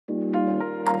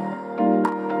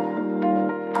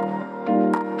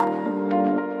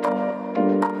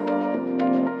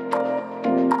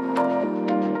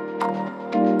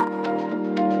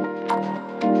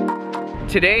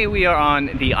today we are on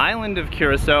the island of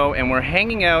Curacao and we're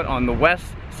hanging out on the west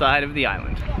side of the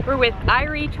island. We're with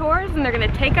Irie Tours and they're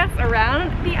gonna take us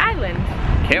around the island.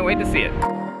 Can't wait to see it.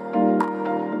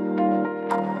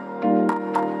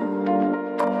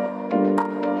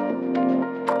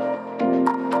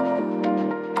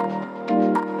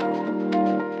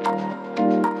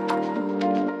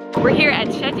 We're here at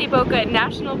Shete Boka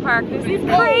National Park. There's these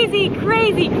crazy,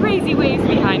 crazy, crazy waves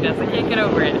behind us. I can't get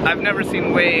over it. I've never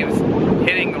seen waves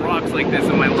hitting the rocks like this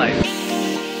in my life.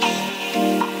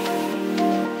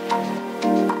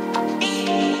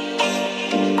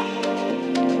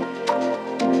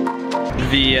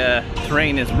 The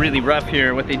terrain is really rough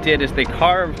here. What they did is they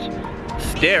carved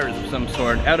stairs of some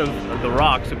sort out of the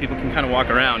rock so people can kind of walk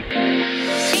around.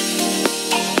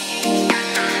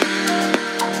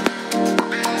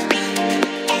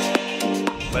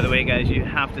 By the way guys, you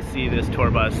have to see this tour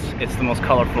bus. It's the most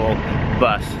colorful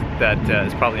bus that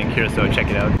is probably in Curacao. Check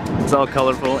it out. It's all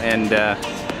colorful and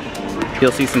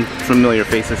you'll see some familiar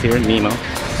faces here. Nemo.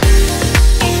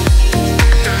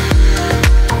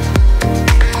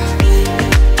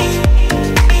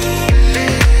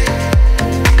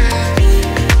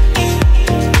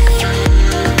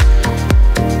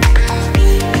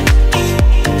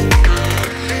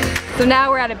 So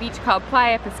now we're at a beach called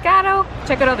Playa Piskadó.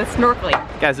 Check out all the snorkeling.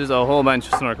 Guys, there's a whole bunch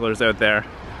of snorkelers out there.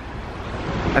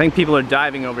 I think people are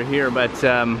diving over here, but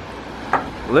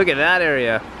look at that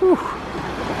area. Whew.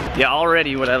 Yeah,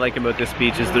 already what I like about this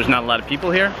beach is there's not a lot of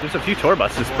people here. There's a few tour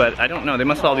buses, but I don't know, they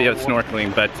must all be out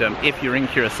snorkeling. But if you're in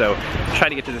Curacao, try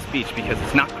to get to this beach because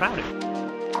it's not crowded.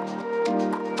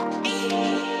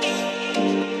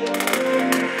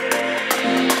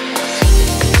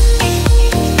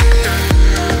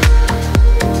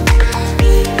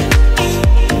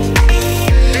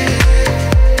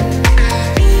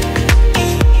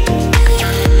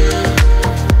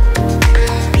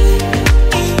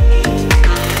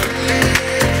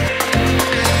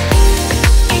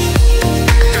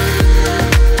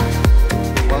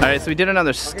 So we did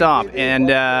another stop, and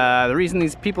the reason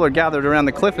these people are gathered around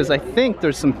the cliff is I think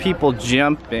there's some people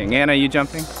jumping. Anna, you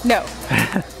jumping? No.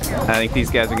 I think these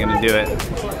guys are gonna do it.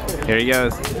 Here he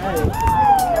goes.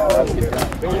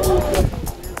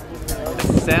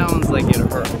 It sounds like it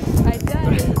hurts. I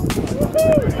did.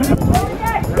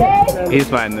 He's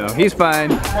fine though, he's fine.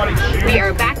 We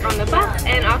are back on the bus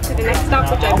and off to the next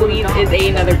stop, which I believe is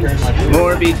another beach.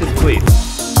 More beaches, please.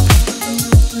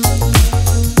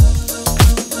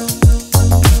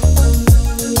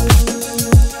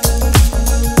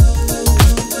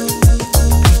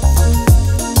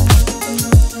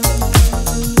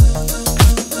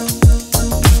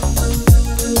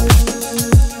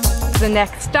 The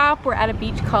next stop, we're at a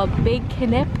beach called Grote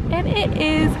Knip, and it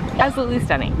is absolutely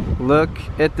stunning. Look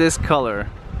at this color.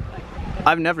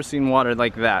 I've never seen water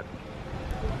like that.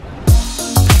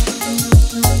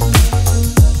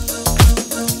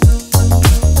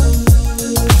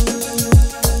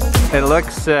 It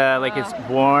looks like it's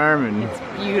warm and... It's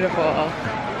beautiful.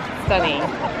 Stunning.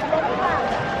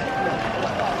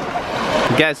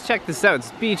 Guys, check this out.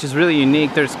 This beach is really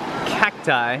unique. There's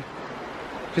cacti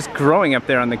just growing up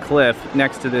there on the cliff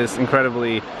next to this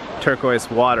incredibly turquoise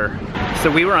water.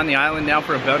 So we were on the island now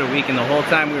for about a week, and the whole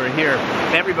time we were here,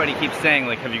 everybody keeps saying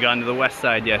like, have you gone to the west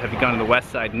side yet? Have you gone to the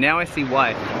west side? Now I see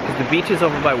why. Because the beaches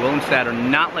over by Willemstad are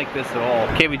not like this at all.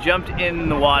 Okay, we jumped in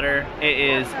the water. It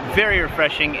is very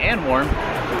refreshing and warm.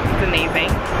 It's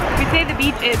amazing. We'd say the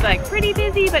beach is like pretty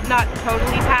busy, but not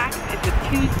totally packed. It's a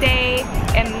Tuesday,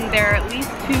 and there are at least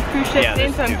 2 cruise ships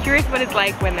in, so I'm curious what it's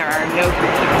like when there are no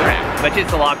cruise ships around. But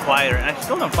it's a lot quieter, and I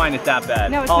still don't find it that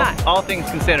bad. No, it's not. All things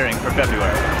considering for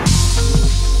February.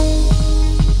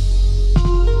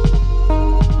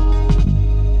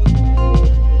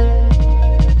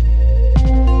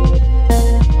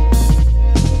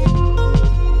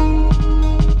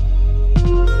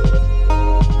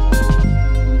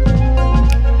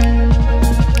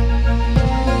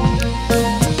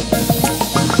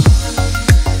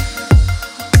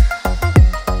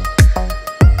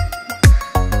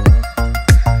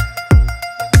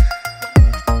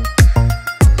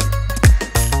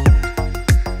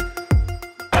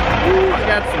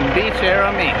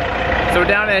 So we're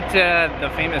down at the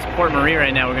famous Porto Marie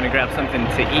right now. We're gonna grab something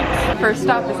to eat. First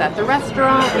stop is at the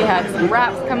restaurant. We have some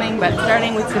wraps coming, but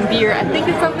starting with some beer. I think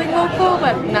it's something local,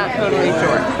 but not totally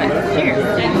sure. But cheers.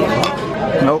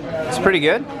 Nope, it's pretty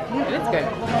good. It is good.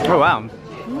 Oh wow.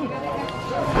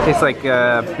 Tastes like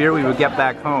beer we would get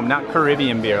back home, not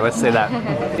Caribbean beer, let's say that.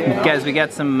 Guys, we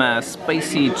got some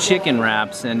spicy chicken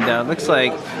wraps, and looks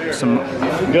like some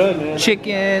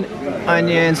chicken,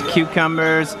 onions,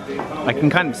 cucumbers, I can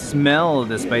kind of smell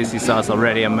the spicy sauce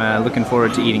already. I'm looking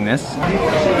forward to eating this.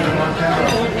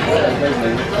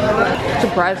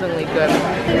 Surprisingly good.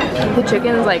 The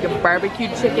chicken is like a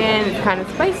barbecued chicken. It's kind of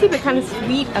spicy but kind of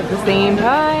sweet at the same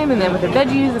time. And then with the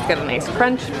veggies, it's got a nice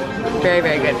crunch. Very,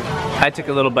 very good. I took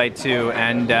a little bite too,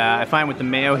 and I find with the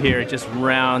mayo here, it just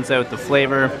rounds out the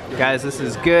flavor. Guys, this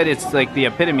is good. It's like the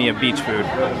epitome of beach food.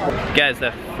 Guys,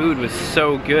 the food was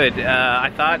so good.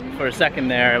 I thought for a second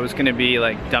there it was gonna be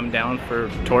like dumbed down for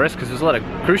tourists because there's a lot of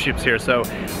cruise ships here, so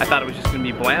I thought it was just gonna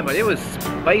be bland, but it was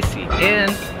spicy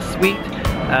and sweet.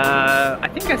 I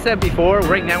think I said before,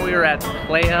 right now we are at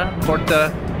Playa Porto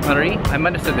Marie. I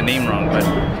might have said the name wrong, but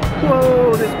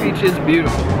whoa, this beach is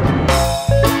beautiful.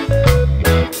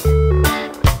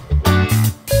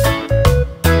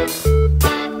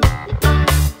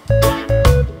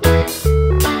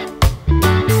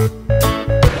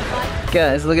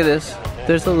 Guys, look at this.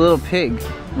 There's a little pig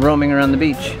roaming around the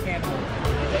beach.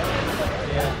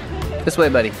 This way,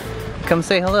 buddy. Come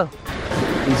say hello.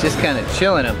 He's just kind of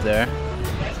chilling up there.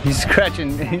 He's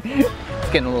scratching. He's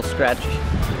getting a little scratchy.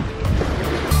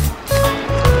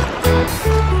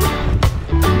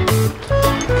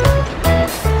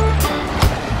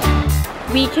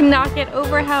 We cannot get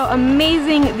over how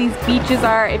amazing these beaches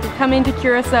are. If you come into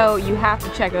Curacao, you have to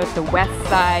check out the west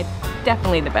side.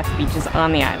 Definitely the best beaches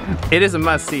on the island. It is a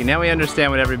must-see. Now we understand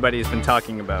what everybody's been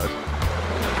talking about,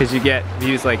 because you get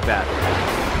views like that.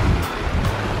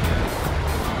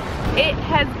 It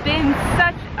has been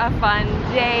such a fun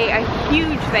day. A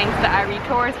huge thanks to Irie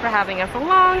Tours for having us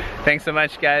along. Thanks so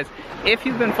much, guys. If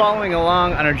you've been following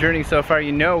along on our journey so far,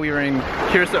 you know we were in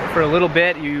Curacao for a little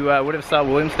bit. You would have saw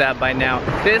Williamstad by now.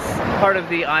 This part of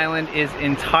the island is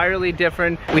entirely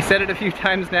different. We said it a few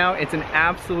times now. It's an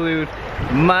absolute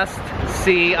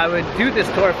must-see. I would do this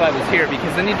tour if I was here,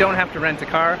 because then you don't have to rent a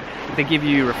car. They give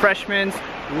you refreshments,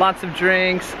 lots of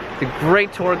drinks, the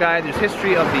great tour guide, there's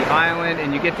history of the island,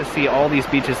 and you get to see all these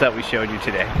beaches that we showed you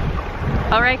today.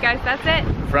 All right, guys, that's it.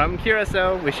 From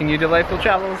Curacao, wishing you delightful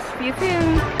travels. See you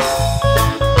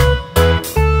soon.